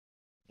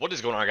What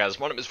is going on, guys?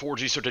 My name is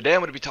 4G. So today I'm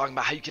going to be talking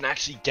about how you can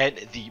actually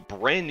get the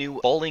brand new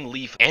Falling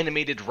Leaf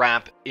animated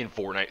wrap in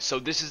Fortnite. So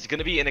this is going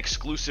to be an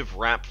exclusive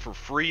wrap for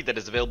free that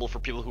is available for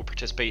people who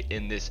participate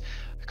in this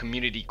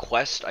community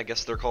quest, I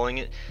guess they're calling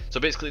it. So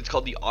basically it's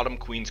called the Autumn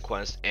Queen's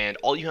Quest, and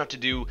all you have to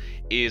do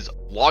is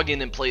log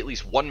in and play at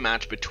least one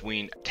match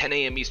between 10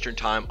 a.m. Eastern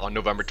Time on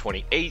November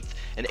 28th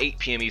and 8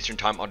 p.m. Eastern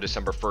Time on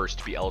December 1st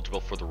to be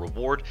eligible for the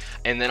reward.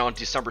 And then on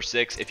December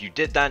 6th, if you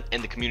did that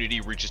and the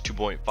community reaches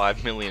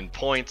 2.5 million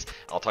points,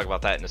 I'll talk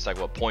about that in a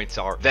second what points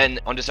are, then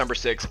on December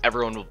 6th,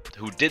 everyone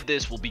who did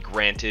this will be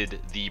granted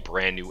the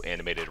brand new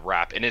animated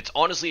wrap. And it's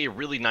honestly a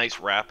really nice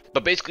wrap,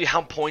 but basically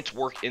how points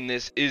work in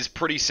this is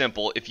pretty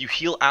simple. If you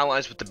heal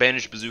allies with the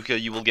bandaged bazooka,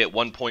 you will get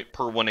 1 point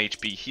per 1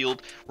 HP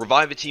healed.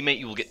 Revive a teammate,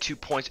 you will get 2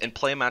 points, and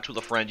play a match with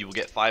a friend, you will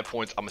get 5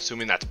 points. I'm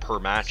assuming that's per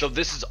match. So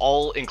this is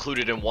all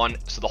included in one,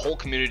 so the whole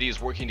community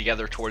is working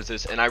together towards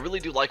this, and I really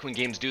do like when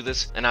games do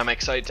this, and I'm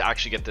excited to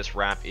actually get this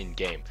wrap in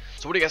game.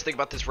 So what do you guys think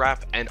about this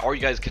wrap, and are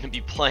you guys going to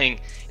be playing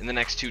in the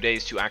next 2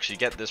 days to actually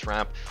get this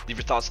wrap? Leave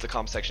your thoughts in the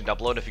comment section down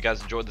below, and if you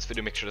guys enjoyed this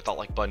video, make sure to hit that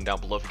like button down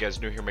below. If you guys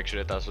are new here, make sure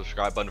to hit that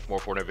subscribe button for more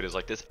Fortnite videos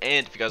like this,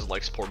 and if you guys would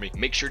like to support me,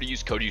 make sure to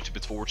use code YouTube,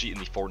 it's 4G in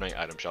the Fortnite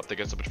item shop. Thank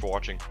you guys so much for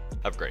watching.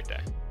 Have a great day.